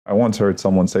I once heard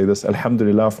someone say this,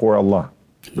 Alhamdulillah for Allah.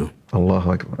 No.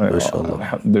 Allahu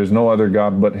Akbar. There's no other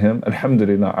God but Him.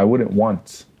 Alhamdulillah, I wouldn't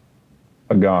want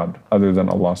a God other than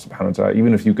Allah subhanahu wa ta'ala.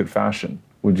 Even if you could fashion,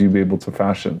 would you be able to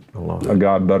fashion a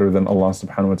God better than Allah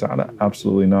subhanahu wa ta'ala?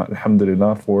 Absolutely not.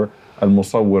 Alhamdulillah for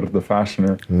Al-Musawwir, the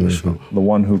fashioner, the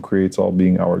one who creates all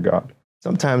being our God.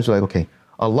 Sometimes we're like, okay,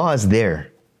 Allah is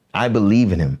there. I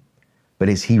believe in Him. But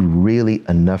is He really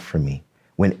enough for me?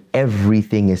 When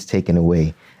everything is taken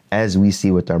away, as we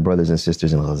see with our brothers and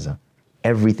sisters in Gaza,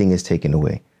 everything is taken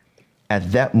away.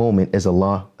 At that moment, is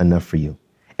Allah enough for you?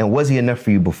 And was He enough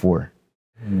for you before?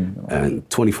 And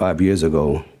 25 years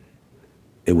ago,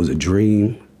 it was a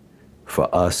dream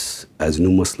for us as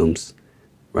new Muslims,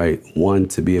 right? One,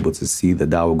 to be able to see the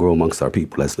dawah grow amongst our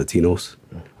people as Latinos.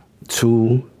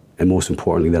 Two, and most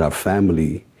importantly, that our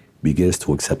family begins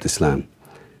to accept Islam.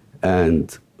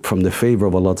 And from the favor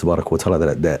of Allah Tabarak wa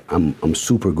Ta'ala that I'm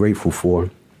super grateful for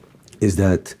is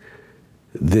that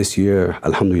this year,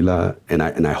 alhamdulillah, and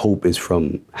I hope is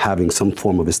from having some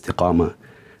form of istiqamah,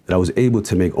 that I was able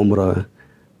to make umrah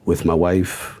with my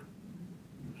wife,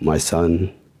 my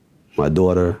son, my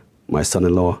daughter, my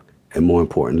son-in-law, and more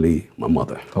importantly, my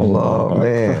mother. Allah,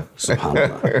 man.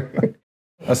 SubhanAllah.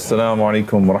 Assalamu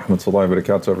alaikum wa rahmatullahi wa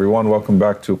barakatuh, everyone. Welcome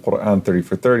back to Qur'an 30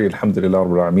 for 30. Alhamdulillah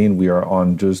Rabbil Alameen. We are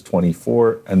on Juz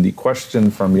 24. And the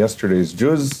question from yesterday's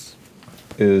Juz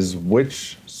is,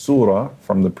 which surah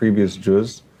from the previous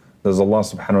Juz does Allah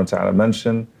subhanahu wa ta'ala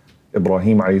mention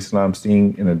Ibrahim alayhi salam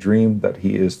seeing in a dream that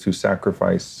he is to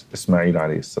sacrifice Ismail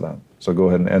alayhi salam? So go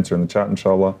ahead and answer in the chat,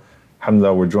 inshallah.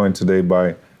 Alhamdulillah, we're joined today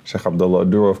by Sheikh Abdullah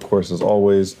Oduro, of course, as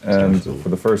always. And for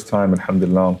the first time,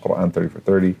 alhamdulillah, on Qur'an 30 for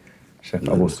 30, Sheikh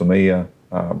Abu Sumayyah,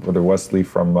 Brother Wesley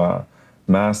from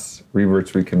Mass,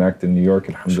 Reverts Reconnect in New York,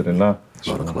 alhamdulillah.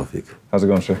 How's it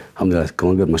going, Sheikh? Alhamdulillah, it's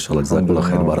going good, mashallah. Jazakumullah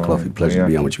khair, barakallah fiik. Pleasure to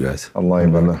be on with you guys. Allah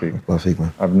yabarak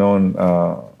feek. I've known,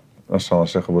 mashallah,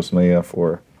 Sheikh Abu Sumayyah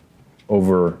for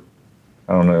over,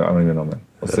 I don't even know, man.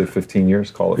 Let's say 15 years,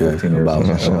 call it 15 years. Allah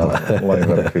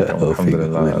yabarak feek,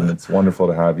 alhamdulillah. And it's wonderful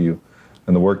to have you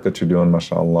and the work that you're doing,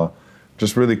 mashallah.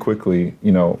 Just really quickly,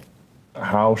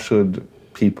 how should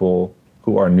people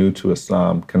who are new to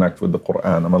Islam connect with the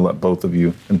Qur'an? I'm gonna let both of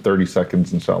you in 30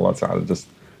 seconds, inshallah ta'ala, just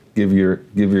give your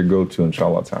go-to,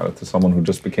 inshallah ta'ala, to someone who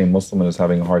just became Muslim and is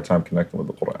having a hard time connecting with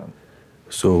the Qur'an.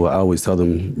 So I always tell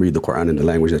them, read the Qur'an in the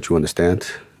language that you understand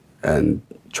and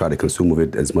try to consume of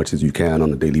it as much as you can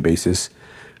on a daily basis.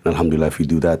 And alhamdulillah, if you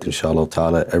do that, inshallah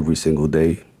ta'ala, every single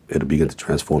day, it'll begin to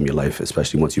transform your life,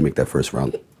 especially once you make that first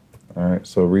round. All right,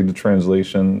 so read the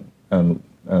translation and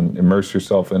immerse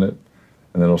yourself in it,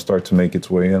 and then it'll start to make its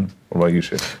way in. What about you,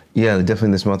 Sheikh? Yeah,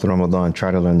 definitely this month of Ramadan,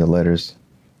 try to learn the letters,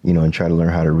 and try to learn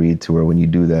how to read, to where when you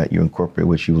do that, you incorporate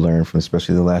what you learned from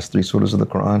especially the last 3 surahs of the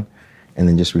Quran, and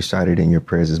then just recite it in your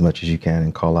prayers as much as you can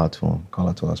and call out to Him. Call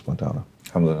out to Allah subhanahu wa ta'ala.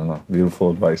 Alhamdulillah.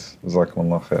 Beautiful advice.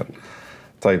 Jazakumullah khair.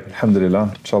 Tayyib,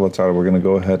 alhamdulillah. Inshallah ta'ala, we're going to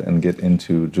go ahead and get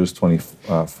into Juz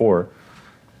 24.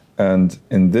 And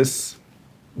in this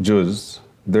Juz,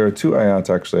 there are 2 ayat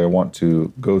actually I want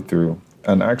to go through.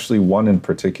 And actually one in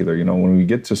particular, when we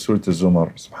get to Surah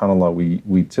Az-Zumar, subhanAllah,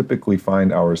 we typically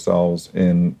find ourselves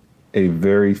in a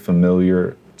very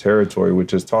familiar territory,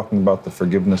 which is talking about the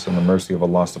forgiveness and the mercy of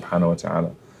Allah subhanahu wa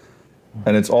ta'ala.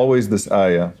 And it's always this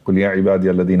ayah, قُلْ يَا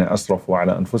عِبَادِيَ الَّذِينَ أَسْرَفُوا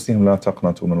عَلَىٰ أَنفُسِهِمْ لَا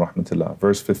تَقْنَطُوا مِنْ رَحْمَةِ اللَّهِ.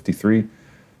 Verse 53,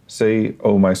 say,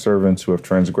 O my servants who have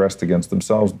transgressed against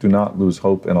themselves, do not lose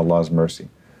hope in Allah's mercy.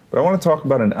 But I want to talk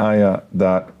about an ayah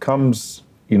that comes,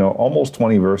 almost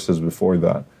 20 verses before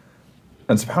that.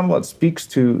 And subhanAllah, it speaks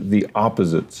to the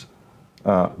opposite.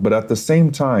 But at the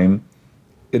same time,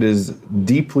 it is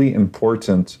deeply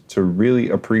important to really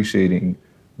appreciating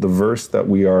the verse that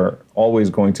we are always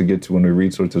going to get to when we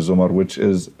read Surah Az-Zumar, which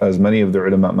is, as many of the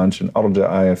ulama mentioned, arja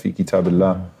ayah fi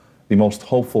kitabillah, the most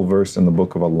hopeful verse in the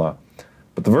book of Allah.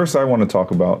 But the verse I want to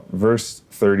talk about, verse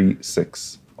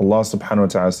 36. Allah subhanahu wa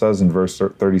ta'ala says in verse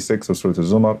 36 of Surah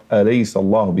Az-Zumar, أَلَيْسَ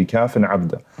اللَّهُ بِكَافٍ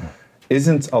عَبْدًا.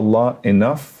 Isn't Allah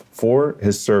enough for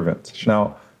His servant?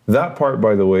 Now, that part,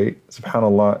 by the way,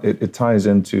 subhanAllah, it ties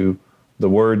into the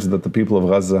words that the people of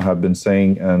Gaza have been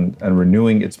saying and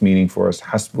renewing its meaning for us.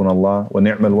 Hasbunallah wa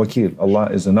ni'mal wakil. Allah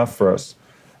is enough for us,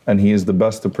 and He is the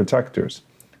best of protectors.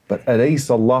 But أَلَيْسَ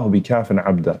اللَّهُ بِكَافٍ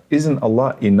عَبْدًا. Isn't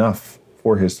Allah enough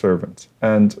for His servant?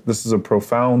 And this is a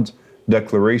profound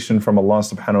declaration from Allah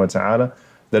subhanahu wa ta'ala,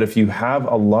 that if you have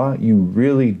Allah, you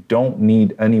really don't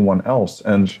need anyone else.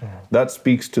 And that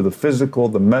speaks to the physical,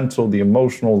 the mental, the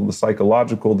emotional, the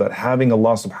psychological, that having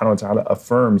Allah subhanahu wa ta'ala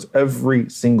affirms every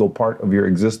single part of your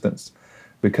existence.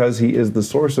 Because He is the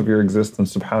source of your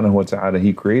existence, subhanahu wa ta'ala,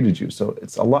 He created you. So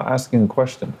it's Allah asking a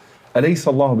question,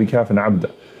 أَلَيْسَ اللَّهُ بِكَافٍ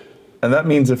عَبْدًا. And that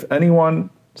means if anyone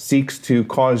seeks to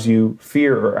cause you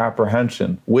fear or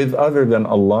apprehension with other than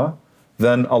Allah,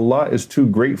 then Allah is too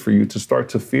great for you to start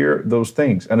to fear those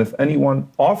things. And if anyone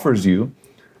offers you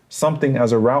something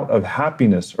as a route of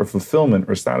happiness or fulfillment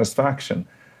or satisfaction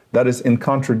that is in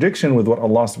contradiction with what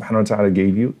Allah subhanahu wa ta'ala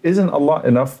gave you, isn't Allah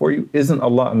enough for you? Isn't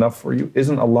Allah enough for you?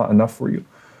 Isn't Allah enough for you?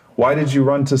 Why did you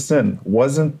run to sin?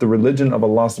 Wasn't the religion of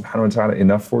Allah subhanahu wa ta'ala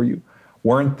enough for you?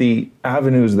 Weren't the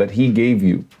avenues that He gave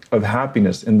you of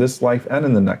happiness in this life and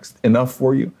in the next enough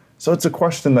for you? So it's a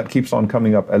question that keeps on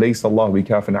coming up. أَلَيْسَ اللَّهُ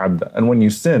بِكَافٍ عَبْدًا. And when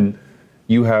you sin,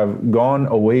 you have gone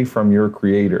away from your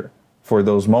Creator for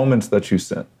those moments that you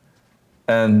sin.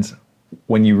 And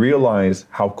when you realize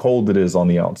how cold it is on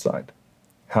the outside,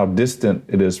 how distant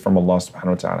it is from Allah subhanahu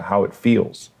wa ta'ala, how it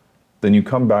feels, then you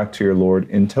come back to your Lord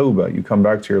in tawbah, you come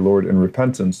back to your Lord in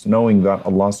repentance, knowing that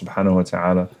Allah subhanahu wa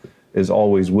ta'ala is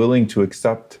always willing to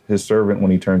accept His servant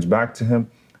when he turns back to Him,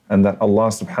 and that Allah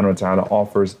subhanahu wa ta'ala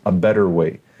offers a better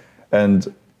way.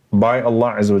 And by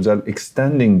Allah Azza wa Jal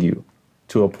extending you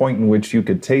to a point in which you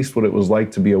could taste what it was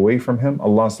like to be away from Him,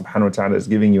 Allah subhanahu wa ta'ala is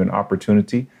giving you an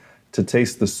opportunity to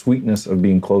taste the sweetness of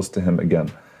being close to Him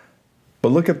again.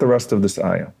 But look at the rest of this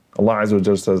ayah. Allah Azza wa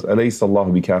Jal says, أَلَيْسَ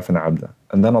اللَّهُ بِكَافٍ عَبْدًا.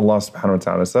 And then Allah subhanahu wa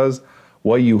ta'ala says,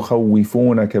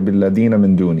 وَيُخَوِّفُونَكَ بِالَّذِينَ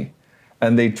مِن دُونِهِ.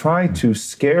 And they try to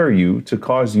scare you, to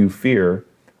cause you fear,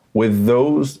 with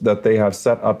those that they have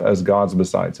set up as gods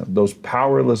besides Him. Those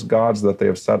powerless gods that they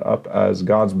have set up as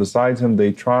gods besides Him,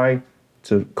 they try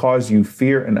to cause you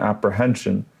fear and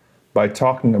apprehension by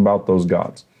talking about those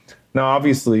gods. Now,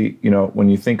 obviously, when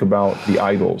you think about the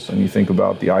idols, and you think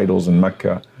about the idols in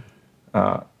Mecca,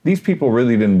 these people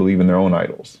really didn't believe in their own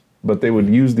idols, but they would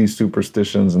use these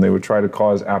superstitions and they would try to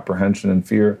cause apprehension and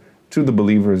fear to the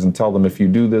believers and tell them, if you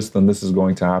do this, then this is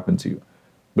going to happen to you.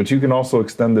 But you can also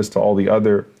extend this to all the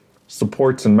other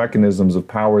supports and mechanisms of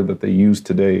power that they use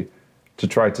today to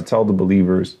try to tell the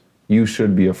believers, you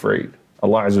should be afraid.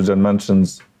 Allah Azza wa Jal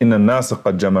mentions, إِنَّ النَّاسَ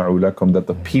قَدْ جَمَعُوا لَكُمْ, that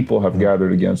the people have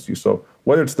gathered against you. So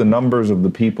whether it's the numbers of the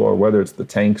people, or whether it's the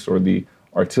tanks or the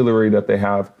artillery that they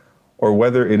have, or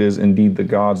whether it is indeed the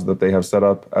gods that they have set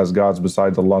up as gods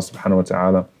besides Allah subhanahu wa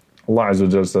ta'ala, Allah Azza wa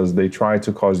Jal says they try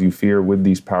to cause you fear with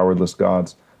these powerless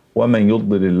gods. وَمَنْ يُضْلِلِ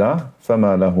اللَّهِ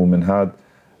فَمَا لَهُ مِنْ هَادٍ.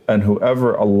 And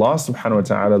whoever Allah subhanahu wa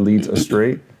ta'ala leads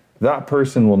astray, that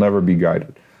person will never be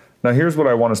guided. Now here's what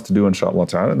I want us to do, inshaAllah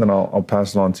ta'ala, and then I'll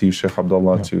pass it on to you, Shaykh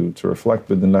Abdullah, to reflect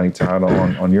bidnillahi ta'ala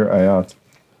on your ayat.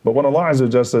 But when Allah Azza wa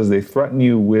Jal says they threaten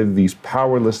you with these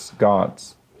powerless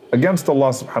gods against Allah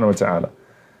subhanahu wa ta'ala,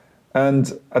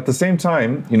 and at the same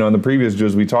time, in the previous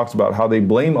juz, we talked about how they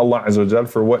blame Allah Azza wa Jal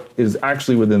for what is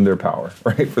actually within their power,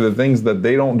 right? For the things that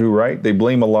they don't do right, they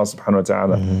blame Allah subhanahu wa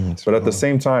ta'ala. But at the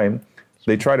same time,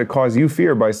 they try to cause you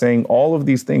fear by saying all of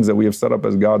these things that we have set up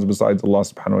as gods besides Allah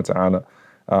subhanahu wa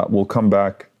ta'ala will come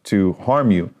back to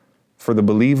harm you. For the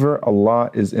believer,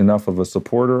 Allah is enough of a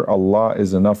supporter. Allah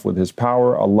is enough with His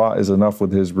power. Allah is enough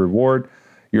with His reward.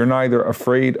 You're neither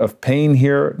afraid of pain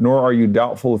here, nor are you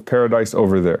doubtful of paradise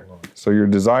over there. So your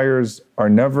desires are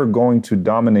never going to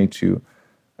dominate you,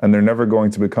 and they're never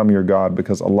going to become your God,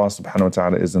 because Allah subhanahu wa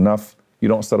ta'ala is enough. You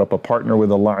don't set up a partner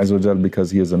with Allah Azza wa Jal because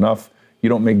He is enough. You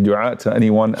don't make dua to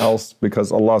anyone else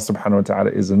because Allah subhanahu wa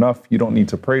ta'ala is enough. You don't need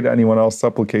to pray to anyone else,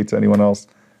 supplicate to anyone else.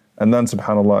 And then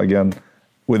subhanAllah again,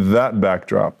 with that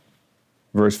backdrop,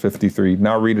 verse 53,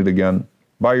 now read it again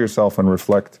by yourself and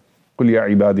reflect. قُلْ يَا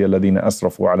عِبَادِيَ الَّذِينَ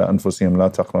أَسْرَفُوا عَلَىٰ أَنفُسِهِمْ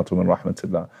لَا تَقْنَطُوا مِنْ رَحْمَةِ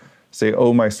اللَّهِ. Say,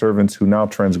 O my servants who now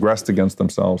transgressed against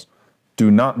themselves, do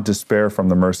not despair from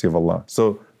the mercy of Allah.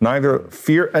 So neither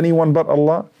fear anyone but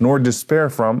Allah, nor despair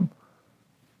from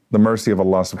the mercy of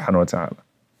Allah subhanahu wa ta'ala.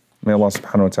 May Allah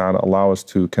subhanahu wa ta'ala allow us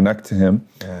to connect to Him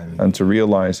and to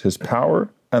realize His power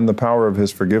and the power of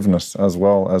His forgiveness, as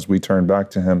well as we turn back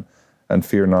to Him and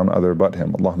fear none other but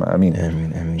Him. Allahumma ameen.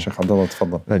 Ameen, ameen. Shaykh Abdullah,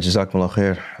 tafadal. Jazakumullah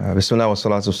khair. Bismillah wa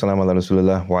salatu wa salam ala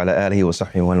Rasulullah wa ala alihi wa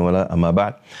sahbihi wa wala amma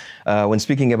ba'd. When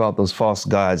speaking about those false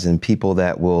gods and people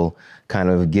that will kind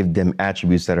of give them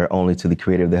attributes that are only to the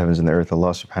Creator of the heavens and the earth,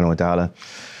 Allah subhanahu wa ta'ala,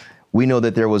 we know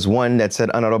that there was one that said,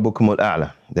 Ana rabbukumul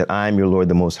a'la, that I am your Lord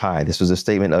the Most High. This was a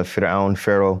statement of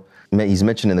Pharaoh. He's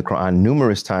mentioned in the Quran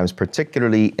numerous times,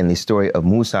 particularly in the story of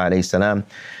Musa alayhi salam.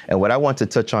 And what I want to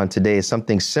touch on today is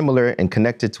something similar and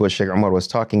connected to what Shaykh Umar was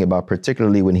talking about,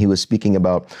 particularly when he was speaking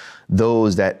about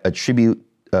those that attribute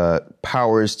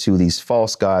powers to these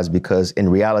false gods, because in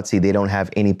reality, they don't have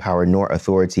any power nor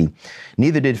authority.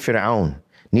 Neither did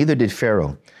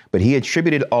Pharaoh, but he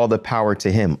attributed all the power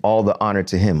to him, all the honor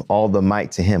to him, all the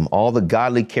might to him, all the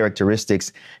godly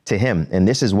characteristics to him. And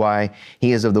this is why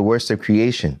he is of the worst of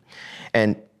creation.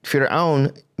 And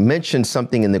Fir'aun mentioned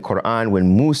something in the Quran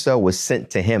when Musa was sent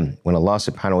to him. When Allah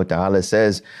subhanahu wa ta'ala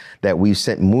says that we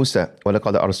sent Musa,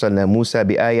 وَلَقَدْ أَرْسَلْنَا مُوسَى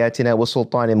بِآيَاتِنَا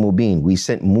وَسُلْطَانٍ مُبِينٍ. We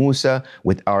sent Musa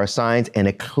with our signs and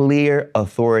a clear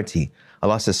authority.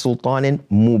 Allah says, Sultanin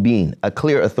Mubin, a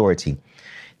clear authority.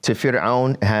 To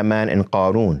Fir'aun, Haman, and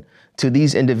Qarun. To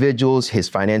these individuals, his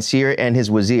financier and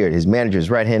his wazir, his manager, his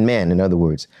right-hand man, in other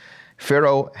words.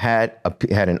 Pharaoh had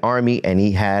an army and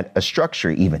he had a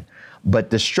structure even.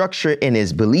 But the structure in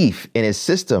his belief, in his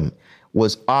system,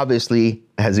 was obviously,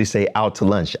 as we say, out to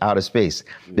lunch, out of space,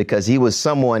 because he was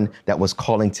someone that was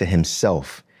calling to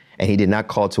himself. And he did not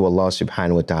call to Allah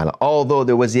subhanahu wa ta'ala. Although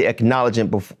there was the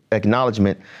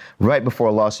acknowledgement right before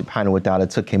Allah subhanahu wa ta'ala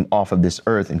took him off of this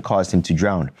earth and caused him to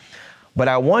drown. But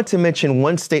I want to mention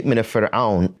one statement of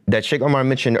Fir'aun that Sheikh Omar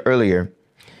mentioned earlier,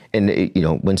 and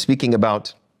when speaking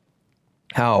about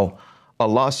how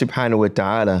Allah subhanahu wa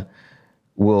ta'ala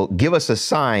will give us a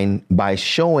sign by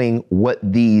showing what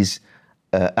these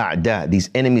these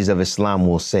enemies of Islam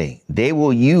will say. They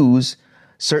will use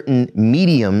certain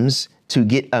mediums to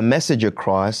get a message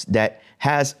across that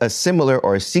has a similar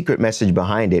or a secret message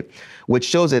behind it, which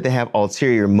shows that they have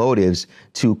ulterior motives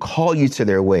to call you to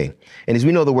their way. And as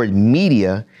we know, the word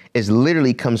media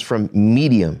literally comes from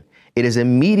medium. It is a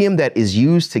medium that is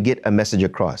used to get a message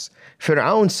across.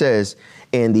 Fir'aun says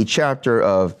in the chapter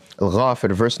of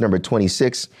Al-Ghafir, verse number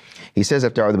 26, he says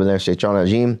after Allah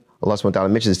subhanahu wa ta'ala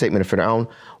mentions the statement of Fir'aun,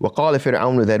 وَقَالَ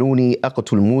فِرْعَوْنُ ذَرُونِي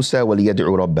أَقْتُلْ مُوسَى وَلِيَدْعُ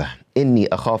رَبَّهُ إِنِّي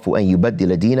أَخَافُ أَن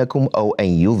يُبَدِّلَ دِينَكُمْ أَوْ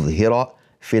أَن يُظْهِرَ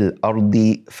فِي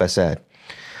الْأَرْضِ فَسَادٍ.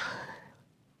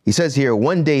 He says here,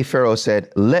 one day Pharaoh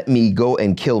said, let me go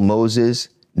and kill Moses,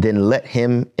 then let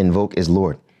him invoke his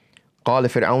Lord. قَالَ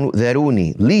فِرْعَوْنُ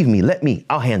ذَرُونِي, leave me, let me,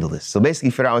 I'll handle this. So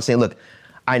basically Fir'aun is saying, look,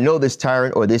 I know this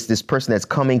tyrant or this person that's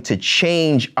coming to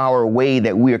change our way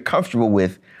that we are comfortable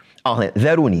with.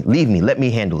 Dharuni, leave me, let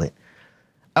me handle it.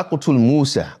 Aqtul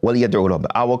Musa waliyad'u rabbah.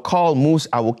 I will call Musa,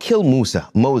 I will kill Musa,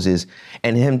 Moses,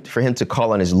 and for him to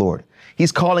call on his Lord.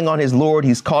 He's calling on his Lord,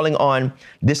 he's calling on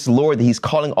this Lord that he's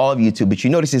calling all of you to. But you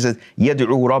notice he says,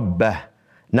 yad'u rabbah,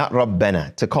 not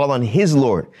Rabbana, to call on his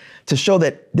Lord, to show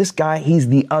that this guy, he's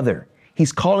the other.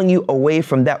 He's calling you away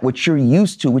from that which you're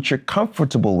used to, which you're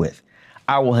comfortable with.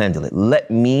 I will handle it.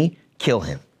 Let me kill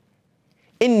him.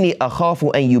 Inni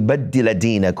akhafu an yubaddila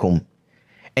dinakum.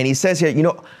 And he says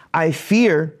here, I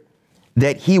fear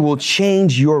that he will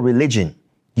change your religion.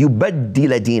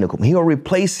 Yubaddila dinakum. He will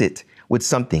replace it with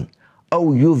something. Aw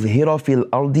yuzhira fil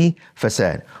ardi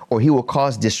fasad. Or he will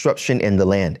cause disruption in the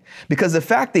land. Because the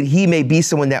fact that he may be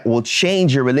someone that will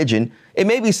change your religion, it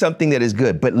may be something that is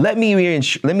good. But let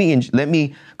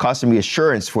me cause some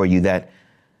reassurance for you that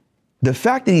the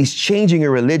fact that he's changing your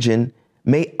religion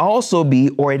may also be,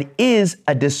 or it is,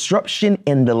 a disruption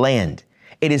in the land.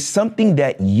 It is something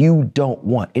that you don't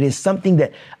want. It is something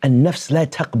that an-nafs la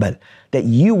taqbal, that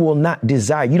you will not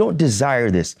desire. You don't desire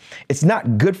this. It's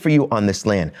not good for you on this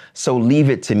land. So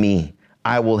leave it to me.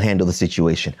 I will handle the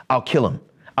situation. I'll kill him.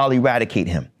 I'll eradicate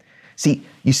him. See,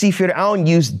 you see, Fir'aun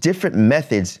used different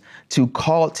methods to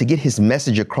get his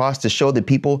message across, to show the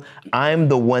people, I'm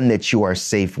the one that you are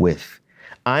safe with.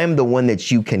 I'm the one that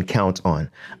you can count on.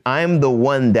 I'm the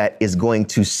one that is going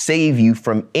to save you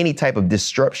from any type of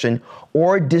disruption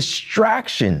or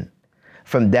distraction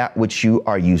from that which you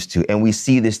are used to. And we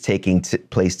see this taking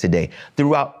place today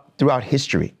throughout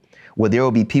history, where there will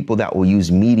be people that will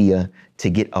use media to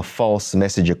get a false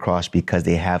message across because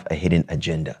they have a hidden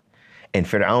agenda. And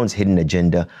Fir'aun's hidden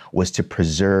agenda was to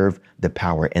preserve the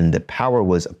power. And the power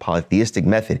was a polytheistic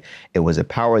method. It was a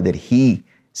power that he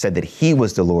said that he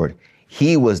was the Lord.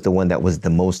 He was the one that was the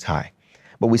Most High.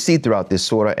 But we see throughout this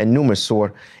surah and numerous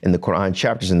surah in the Quran,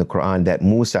 chapters in the Quran, that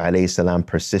Musa alayhi salam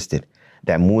persisted.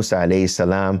 That Musa alayhi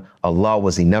salam, Allah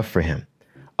was enough for him.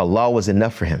 Allah was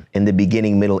enough for him in the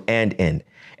beginning, middle, and end.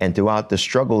 And throughout the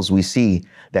struggles, we see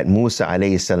that Musa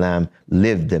alayhi salam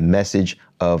lived the message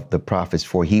of the prophets,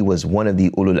 for he was one of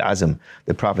the ulul azm,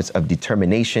 the prophets of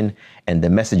determination, and the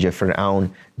message of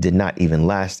Fir'aun did not even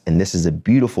last. And this is a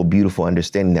beautiful, beautiful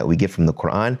understanding that we get from the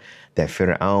Quran, that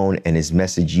Fir'aun and his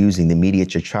message using the media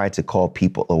to try to call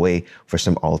people away for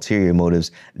some ulterior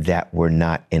motives that were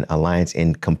not in alliance,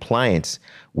 in compliance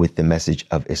with the message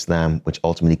of Islam, which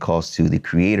ultimately calls to the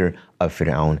creator of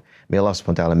Fir'aun. May Allah subhanahu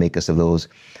wa ta'ala make us of those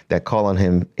that call on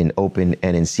him in open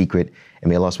and in secret. And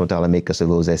may Allah subhanahu wa ta'ala make us of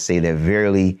those that say that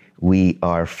verily we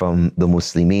are from the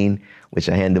Muslimin, which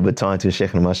I hand the baton to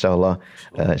Sheikh, mashallah,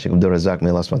 Sheikh Abdullah, may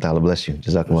Allah subhanahu wa ta'ala bless you.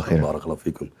 Jazakumullah khair. Barakallahu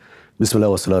feekum. Bismillah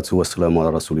wa salatu wa salamu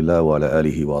ala rasulillah wa ala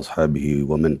alihi wa ashabihi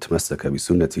wa man tamassaka bi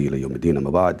sunnati ila yawm ad-din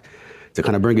amma ba'd. To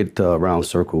kind of bring it around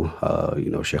circle,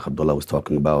 Sheikh Abdullah was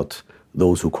talking about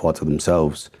those who call to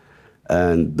themselves.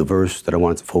 And the verse that I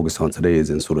wanted to focus on today is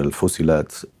in Surah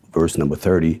Al-Fusilat, verse number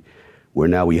 30, where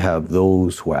now we have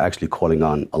those who are actually calling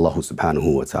on Allah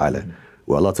subhanahu wa ta'ala.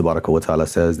 Where Allah tabaraka wa ta'ala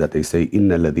says that they say, إِنَّ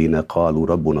الَّذِينَ قَالُوا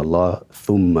رَبُّنَا اللَّهُ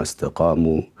ثُمَّ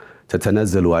اسْتَقَامُوا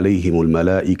تَتَنَزَّلُ عَلَيْهِمُ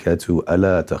الْمَلَائِكَةُ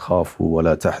أَلَا تَخَافُوا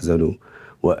وَلَا تَحْزَنُوا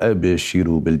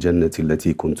وَأَبْشِرُوا بِالْجَنَّةِ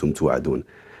الَّتِي كُنْتُمْ تُوعَدُونَ.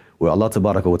 Where Allah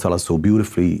tabaraka wa ta'ala so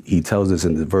beautifully, He tells us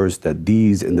in the verse that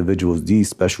these individuals, these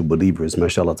special believers,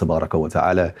 mashallah tabaraka wa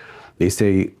ta'ala, they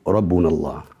say, Rabbuna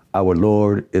Allah, our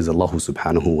Lord is Allah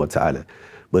subhanahu wa ta'ala.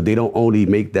 But they don't only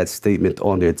make that statement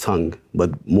on their tongue,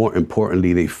 but more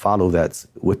importantly, they follow that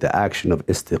with the action of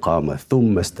istiqamah,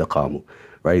 thumma istiqamu,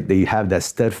 right? They have that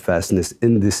steadfastness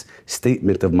in this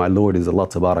statement of my Lord is Allah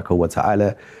tabaraka wa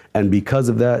ta'ala. And because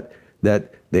of that,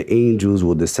 that the angels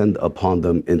will descend upon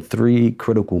them in 3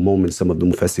 critical moments, some of the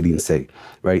mufassirin say,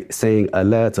 right? Saying,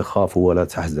 أَلَا تَخَافُوا وَلَا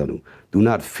تَحْزَنُوا. Do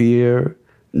not fear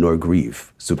nor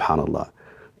grieve, subhanallah,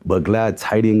 but glad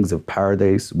tidings of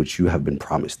paradise which you have been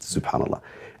promised, subhanallah.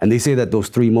 And they say that those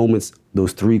 3 moments,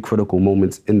 those 3 critical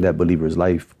moments in that believer's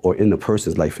life or in a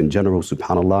person's life in general,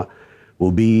 subhanallah,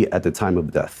 will be at the time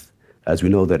of death. As we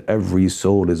know that every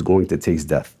soul is going to taste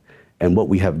death. And what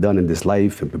we have done in this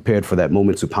life and prepared for that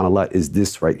moment, subhanallah, is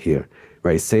this right here,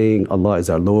 right? Saying Allah is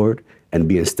our Lord and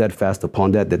being steadfast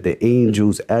upon that, that the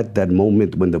angels at that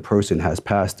moment when the person has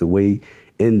passed away,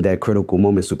 in that critical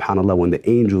moment, subhanallah, when the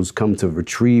angels come to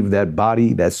retrieve that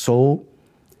body, that soul,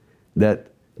 that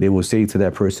they will say to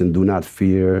that person, do not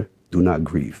fear, do not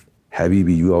grieve.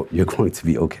 Habibi, you're going to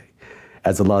be okay.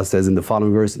 As Allah says in the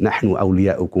following verse, نَحْنُ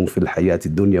أَوْلِيَاؤُكُمْ فِي الْحَيَاةِ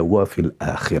الدُّنْيَا وَفِي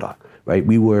الْآخِرَةِ. Right?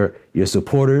 We were your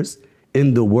supporters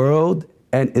in the world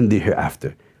and in the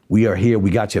hereafter. We are here,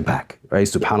 we got your back, right?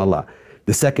 Subhanallah.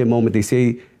 The second moment they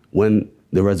say, when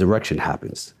the resurrection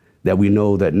happens, that we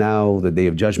know that now the day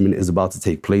of judgment is about to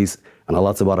take place. And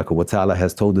Allah tabaraka wa ta'ala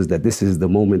has told us that this is the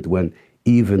moment when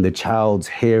even the child's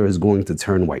hair is going to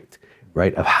turn white,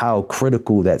 right? Of how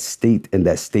critical that state and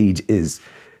that stage is,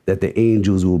 that the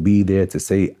angels will be there to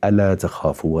say, أَلَا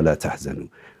تَخَافُوا وَلَا تَحْزَنُوا,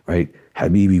 right?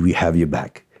 Habibi, we have your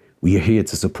back. We are here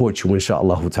to support you,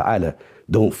 insha'Allah ta'ala.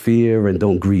 Don't fear and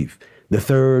don't grieve. The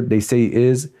third, they say,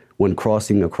 is when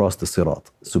crossing across the sirat,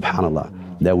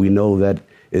 subhanallah, that we know that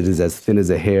it is as thin as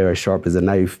a hair, as sharp as a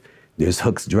knife. There's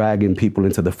hooks dragging people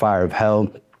into the fire of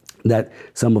hell. That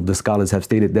some of the scholars have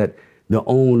stated that the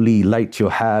only light you'll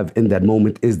have in that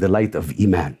moment is the light of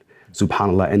Iman,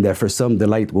 subhanallah. And that for some the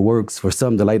light will work, for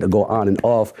some the light will go on and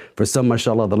off, for some,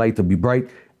 mashallah, the light will be bright.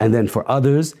 And then for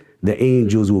others, the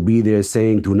angels will be there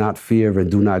saying, do not fear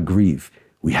and do not grieve.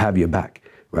 We have your back.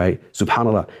 Right?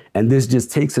 Subhanallah. And this just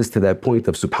takes us to that point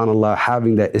of, subhanallah,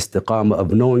 having that istiqamah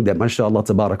of knowing that, mashallah,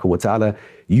 tabaraka wa ta'ala,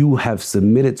 you have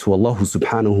submitted to Allah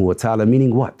subhanahu wa ta'ala,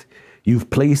 meaning what? You've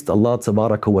placed Allah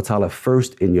tabaraka wa ta'ala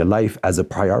first in your life as a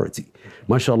priority.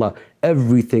 Mashallah,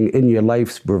 everything in your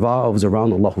life revolves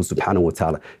around Allah subhanahu wa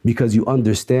ta'ala, because you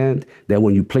understand that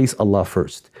when you place Allah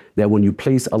first, that when you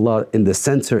place Allah in the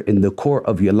center, in the core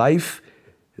of your life,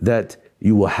 that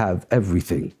you will have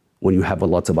everything when you have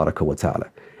Allah tabaraka wa ta'ala,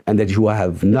 and that you will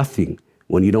have nothing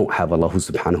when you don't have Allah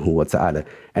subhanahu wa ta'ala.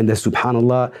 And that,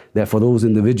 subhanallah, that for those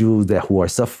individuals that who are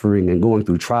suffering and going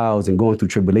through trials and going through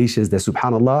tribulations, that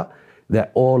subhanallah,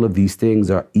 that all of these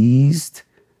things are eased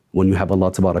when you have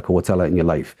Allah tabaraka wa ta'ala in your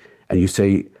life. And you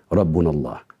say, Rabbuna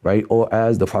Allah, right? Or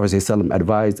as the Prophet ﷺ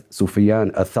advised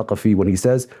Sufyan al-Thaqafi when he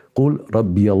says, قُلْ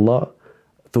رَبِّيَ اللَّهِ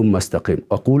ثُمَّ اسْتَقِمْ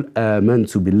وَقُلْ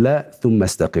آمَنْتُ بِاللَّهِ ثُمَّ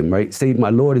اسْتَقِمْ, right? Say, my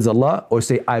Lord is Allah, or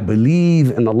say, I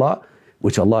believe in Allah,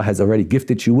 which Allah has already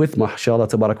gifted you with, mashallah,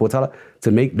 tabarak wa ta'ala,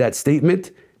 to make that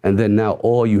statement. And then now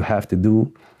all you have to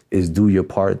do is do your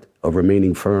part of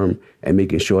remaining firm and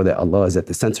making sure that Allah is at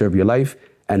the center of your life.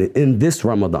 And in this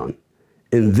Ramadan,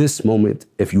 in this moment,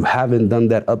 if you haven't done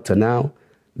that up to now,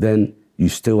 then you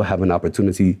still have an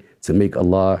opportunity to make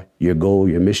Allah your goal,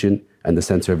 your mission, and the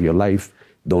center of your life.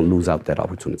 Don't lose out that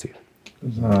opportunity.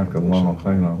 Jazakallahu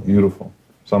khairan. Beautiful.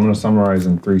 So I'm going to summarize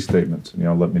in 3 statements, and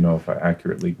y'all let me know if I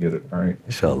accurately get it, all right?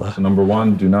 Inshallah. So number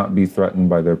 1, do not be threatened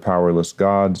by their powerless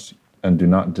gods, and do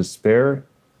not despair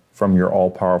from your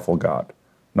all-powerful God.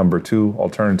 Number 2,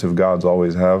 alternative gods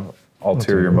always have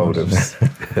ulterior motives.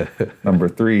 Number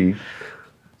 3,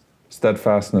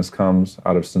 steadfastness comes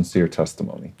out of sincere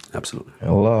testimony. Absolutely.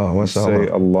 Allah, Say,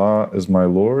 Allah is my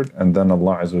Lord, and then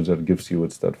Allah Azza wa Jalla gives you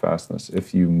with steadfastness.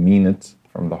 If you mean it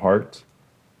from the heart,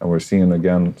 and we're seeing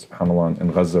again, subhanAllah,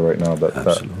 in Gaza right now, that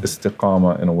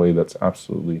istiqamah in a way that's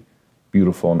absolutely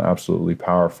beautiful and absolutely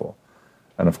powerful.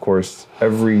 And of course,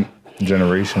 every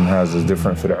generation has its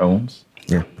different fir'auns.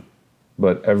 Yeah.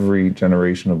 but every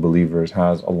generation of believers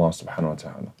has Allah subhanahu wa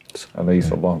ta'ala.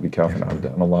 Alaysa Allah bi kafin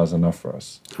abda, and Allah is enough for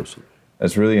us. Absolutely.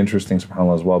 It's really interesting,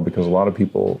 subhanAllah, as well, because a lot of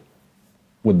people,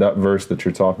 with that verse that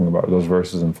you're talking about, those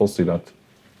verses in Fussilat,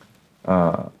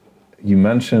 you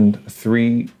mentioned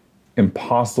 3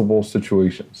 impossible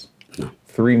situations. No.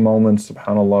 3 moments,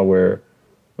 subhanAllah, where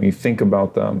when you think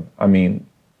about them, I mean,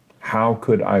 how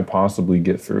could I possibly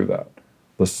get through that?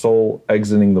 The soul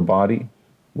exiting the body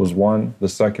was one. The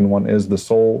second one is the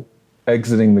soul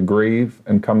exiting the grave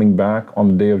and coming back on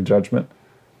the day of judgment.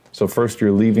 So first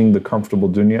you're leaving the comfortable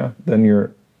dunya, then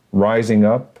you're rising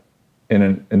up in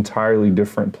an entirely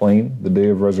different plane, the day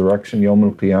of resurrection, Yawm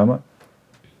al-Qiyamah.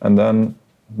 And then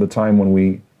the time when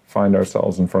we find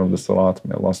ourselves in front of the salat,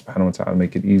 may Allah subhanahu wa ta'ala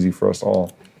make it easy for us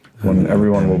all. When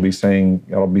everyone will be saying,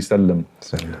 Ya Rabbi Sallim,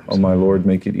 oh my Lord,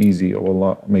 make it easy, oh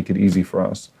Allah, make it easy for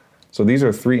us. So these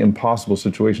are 3 impossible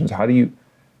situations.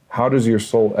 How does your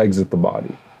soul exit the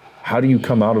body? How do you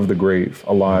come out of the grave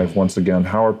alive once again?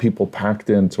 How are people packed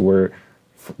in to where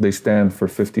they stand for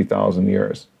 50,000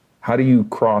 years? How do you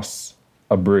cross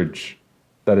a bridge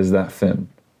that is that thin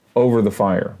over the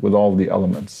fire with all the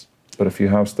elements? But if you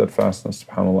have steadfastness,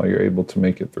 subhanAllah, you're able to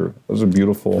make it through. Those are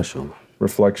beautiful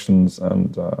reflections,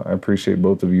 and I appreciate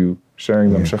both of you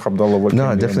sharing them. Sheikh Abdullah, what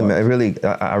No, definitely.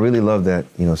 I really love that,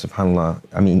 subhanAllah.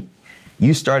 I mean,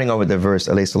 you starting off with the verse,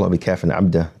 alaysa Allah bi kafin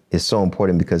abda, is so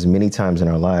important because many times in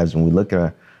our lives, when we look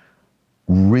at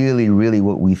really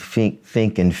what we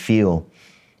think and feel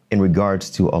in regards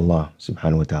to Allah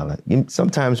subhanahu wa ta'ala,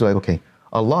 sometimes we're like, okay,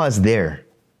 Allah is there.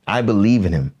 I believe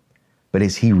in him. But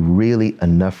is he really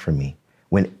enough for me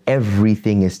when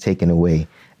everything is taken away,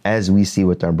 as we see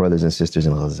with our brothers and sisters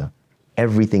in Gaza?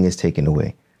 Everything is taken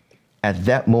away. At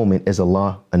that moment, is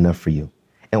Allah enough for you?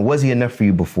 And was he enough for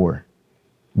you before?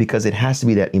 Because it has to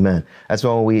be that iman. That's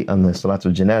why we, on the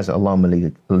Salatul Janazah,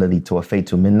 Allahumma alladhi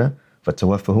tawaffaytu minna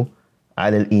fatawaffahu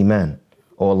ala al-iman.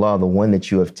 Oh Allah, the one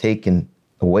that you have taken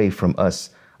away from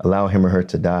us, allow him or her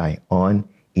to die on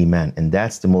iman. And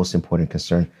that's the most important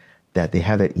concern, that they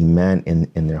have that iman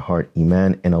in their heart,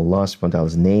 iman in Allah subhanahu wa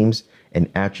ta'ala's names and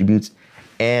attributes,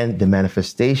 and the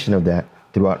manifestation of that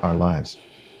throughout our lives.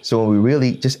 So when we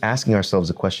really just asking ourselves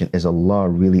the question, is Allah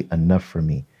really enough for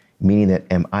me? Meaning that,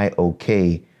 am I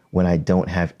okay when I don't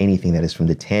have anything that is from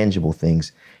the tangible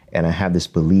things and I have this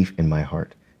belief in my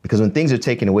heart? Because when things are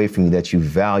taken away from you that you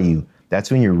value,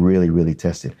 that's when you're really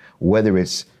tested. Whether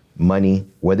it's money,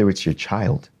 whether it's your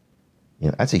child,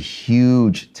 that's a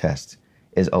huge test.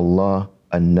 Is Allah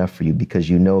enough for you? Because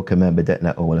كَمَا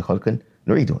بَدَأْنَا أَوَّلَ خَلْقٍ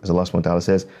نُعِيدُهُ. As Allah subhanahu wa ta'ala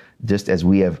says, just as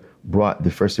we have brought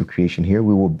the first of creation here,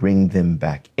 we will bring them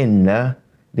back. Inna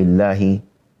lillahi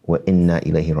wa inna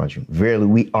ilayhi rajiun. Verily,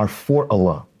 we are for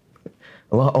Allah.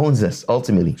 Allah owns us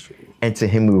ultimately, and to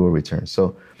him we will return.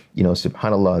 So,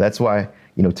 subhanAllah, that's why,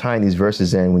 tying these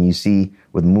verses in, when you see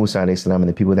with Musa alayhi salam and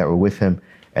the people that were with him,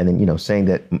 and then, saying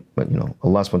that,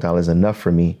 Allah subhanahu wa ta'ala is enough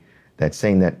for me, that's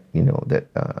saying that, that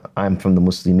I'm from the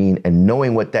Muslimin, and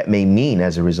knowing what that may mean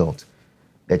as a result,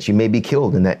 that you may be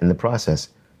killed in the process.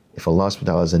 If Allah subhanahu wa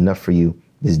ta'ala is enough for you,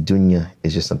 this dunya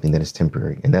is just something that is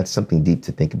temporary. And that's something deep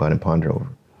to think about and ponder over.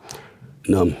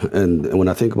 No, and when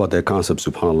I think about that concept,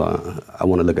 subhanAllah, I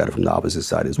want to look at it from the opposite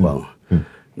side as well.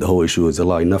 The whole issue is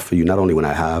Allah enough for you, not only when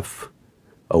I have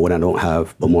or when I don't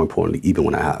have, but more importantly, even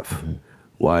when I have.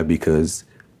 Why? Because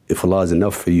if Allah is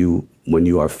enough for you when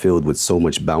you are filled with so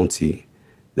much bounty,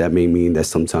 that may mean that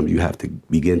sometimes you have to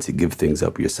begin to give things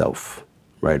up yourself,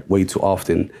 right? Way too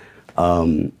often,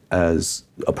 as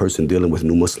a person dealing with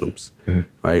new Muslims,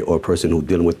 right? Or a person who's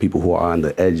dealing with people who are on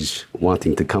the edge,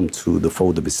 wanting to come to the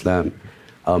fold of Islam,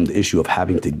 the issue of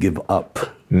having to give up,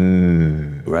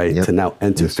 right? To now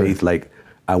enter faith. Like,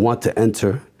 I want to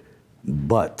enter,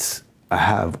 but I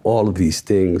have all of these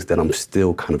things that I'm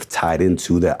still kind of tied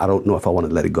into that I don't know if I want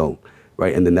to let it go,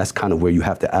 right? And then that's kind of where you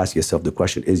have to ask yourself the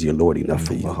question, is your Lord enough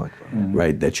for you,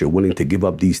 right? That you're willing to give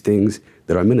up these things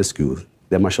that are minuscule,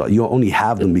 that mashallah, you only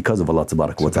have them because of Allah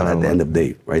tabarak wa ta'ala at the end of the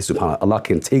day, right? SubhanAllah, Allah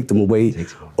can take them away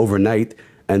overnight,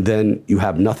 and then you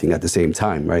have nothing at the same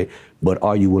time, right? But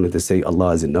are you willing to say, Allah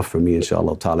is enough for me,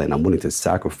 inshallah ta'ala, and I'm willing to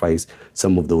sacrifice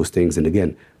some of those things, and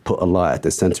again, put Allah at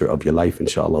the center of your life,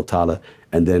 inshallah ta'ala,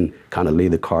 and then kind of lay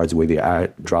the cards where they are,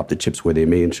 drop the chips where they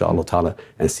may, inshallah ta'ala,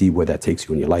 and see where that takes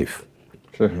you in your life.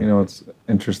 Sure. It's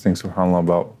interesting, subhanAllah,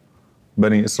 about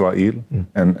Bani Israel,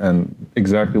 and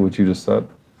exactly what you just said.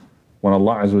 When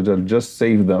Allah Azza wa Jal just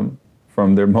saved them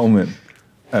from their moment,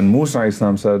 and Musa alayhi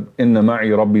salam said, Inna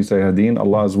ma'i Rabbi sayhadeen,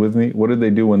 Allah is with me. What did they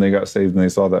do when they got saved and they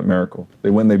saw that miracle? They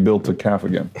went and they built a calf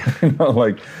again.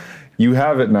 Like, you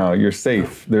have it now, you're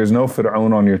safe. There's no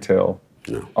Fir'aun on your tail.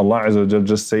 Allah Azza wa Jal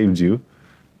just saved you.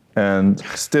 And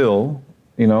still,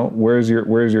 you know, where's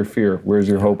your fear? Where's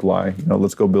your hope lie? You know,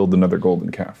 let's go build another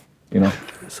golden calf, you know?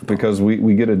 Because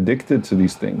we get addicted to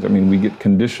these things. I mean, we get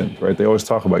conditioned, right? They always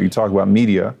talk about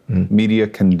media, media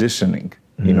conditioning.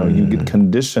 You know, you get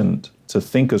conditioned to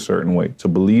think a certain way, to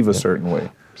believe a certain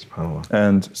way.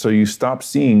 And so you stop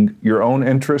seeing your own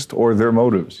interest or their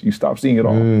motives. You stop seeing it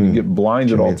all. You get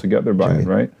blinded altogether by it,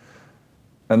 right?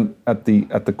 And at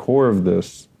the core of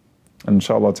this, and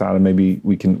inshallah ta'ala, maybe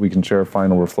we can share a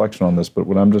final reflection on this, but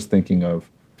what I'm just thinking of,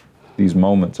 these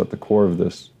moments at the core of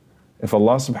this, if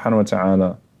Allah subhanahu wa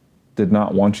ta'ala did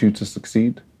not want you to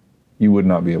succeed, you would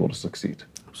not be able to succeed.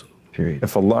 Period.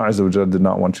 If Allah Azza wa Jalla did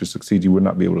not want you to succeed, you would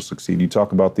not be able to succeed. You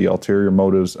talk about the ulterior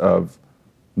motives of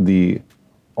the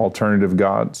alternative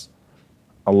gods.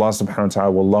 Allah subhanahu wa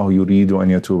ta'ala, Wallahu yuridu an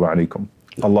yatuba alaykum.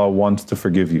 Allah wants to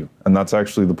forgive you. And that's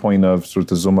actually the point of Surah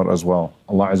Az-Zumar as well.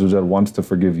 Allah Azza wa Jalla wants to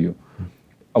forgive you.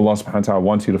 Allah subhanahu wa ta'ala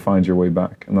wants you to find your way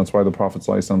back. And that's why the Prophet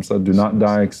ﷺ said, do not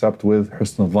die except with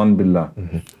husn dhann billah,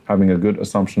 having a good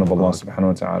assumption of Allah subhanahu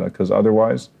wa ta'ala, because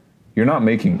otherwise, you're not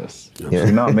making this.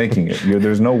 You're not making it.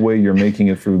 There's no way you're making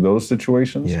it through those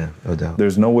situations. Yeah, no doubt.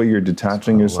 There's no way you're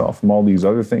detaching yourself from all these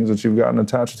other things that you've gotten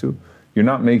attached to. You're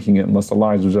not making it unless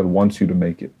Allah Azza wa Jalla wants you to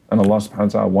make it. And Allah subhanahu wa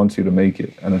ta'ala wants you to make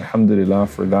it. And alhamdulillah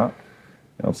for that.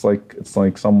 You know, it's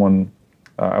like someone,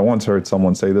 I once heard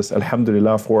someone say this,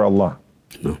 alhamdulillah for Allah.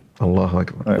 No. Allahu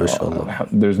Akbar.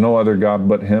 There's no other God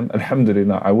but Him.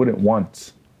 Alhamdulillah, I wouldn't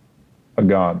want a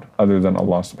God other than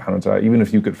Allah subhanahu wa ta'ala. Even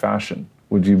if you could fashion,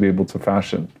 would you be able to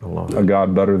fashion a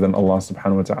God better than Allah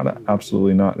subhanahu wa ta'ala?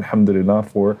 Absolutely not. Alhamdulillah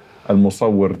for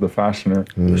al-musawwir, the fashioner,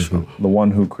 the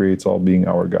one who creates all being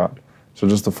our God. So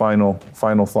just a final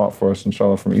thought for us,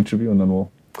 inshallah, from each of you, and then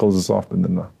we'll close this off,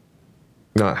 bidnillah.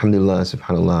 No, alhamdulillah,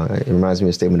 subhanallah. It reminds me of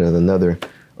a statement of another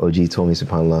OG told me,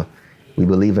 subhanallah, we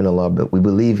believe in Allah,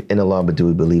 but do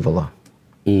we believe Allah?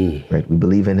 Right? We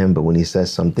believe in Him, but when He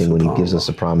says something, when He gives us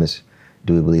a promise,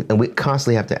 do we believe? And we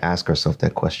constantly have to ask ourselves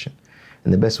that question.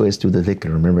 And the best way is through the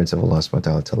dhikr, remembrance of Allah subhanahu wa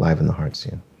ta'ala, to liven the hearts.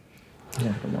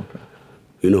 Yeah.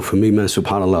 You know, for me, man,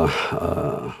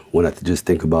 subhanallah, when I just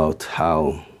think about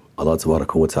how Allah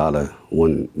tabaraka wa ta'ala,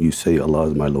 when you say Allah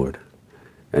is my Lord,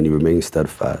 and you remain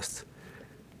steadfast,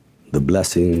 the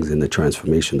blessings and the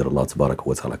transformation that Allah tabaraka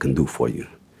wa ta'ala can do for you.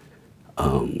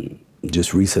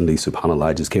 Just recently, subhanallah,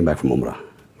 I just came back from Umrah,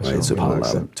 right?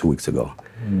 Subhanallah, 2 weeks ago.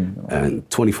 And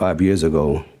 25 years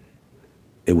ago,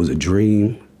 it was a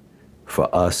dream for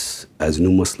us as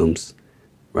new Muslims,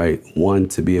 right? One,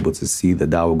 to be able to see the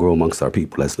dawah grow amongst our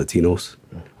people as Latinos.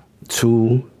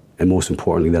 Two, and most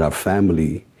importantly, that our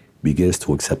family begins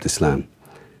to accept Islam.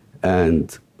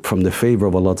 And from the favor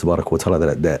of Allah tabaraka wa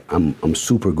ta'ala that I'm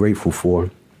super grateful for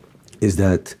is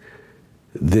that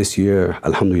this year,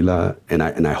 alhamdulillah,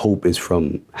 and I hope is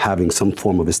from having some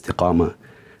form of istiqamah,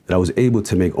 that I was able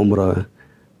to make Umrah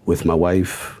with my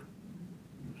wife,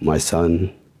 my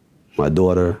son, my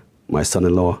daughter, my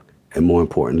son-in-law, and more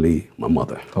importantly, my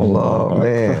mother. Allah,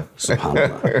 man.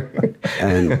 SubhanAllah.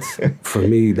 And for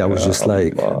me, that was just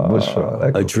like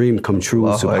a dream come true,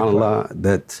 SubhanAllah,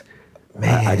 that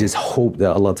I just hope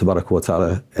that Allah tabaraka wa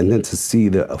ta'ala, and then to see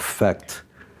the effect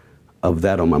of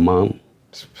that on my mom,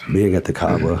 being at the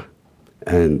Kaaba,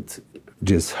 and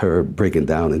just her breaking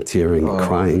down and tearing and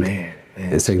crying,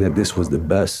 and saying that this was the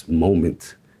best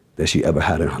moment that she ever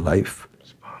had in her life.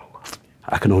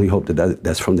 I can only hope that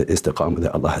that's from the istiqamah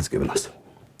that Allah has given us.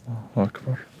 Allah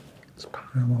Akbar.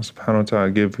 Allah subhanahu wa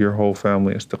ta'ala give your whole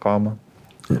family istiqamah.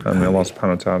 And may Allah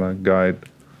subhanahu wa ta'ala guide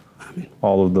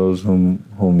all of those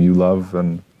whom you love,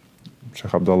 and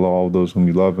Shaykh Abdullah, all of those whom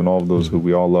you love, and all of those who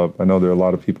we all love. I know there are a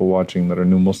lot of people watching that are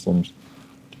new Muslims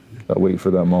that wait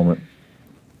for that moment.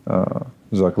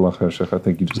 Jazakallah khair, Shaykh. I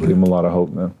think you just gave them a lot of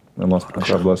hope, man. May Allah subhanahu wa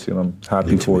ta'ala bless you, and I'm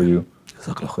happy for you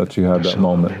that you had that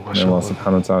moment. May Allah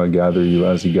subhanahu wa ta'ala gather you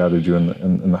as He gathered you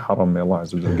in the haram. May Allah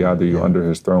gather you under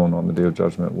His throne on the Day of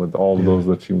Judgment with all of those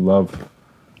that you love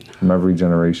from every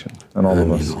generation, and all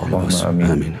of us. Allahumma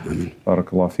ameen.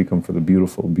 Barakallah feekum for the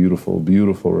beautiful, beautiful,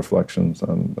 beautiful reflections,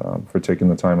 and for taking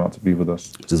the time out to be with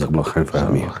us. Jazakallah khair for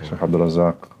having me. Shaykh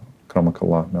Abdullah,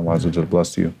 Karamakallah. May Allah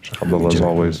bless you. Shaykh Abdullah, as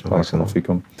always. Barakallah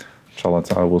feekum. Inshallah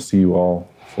ta'ala, we'll see you all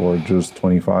for Juz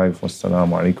 25.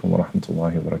 Wassalamu alaikum wa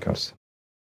rahmatullahi wa barakatuh.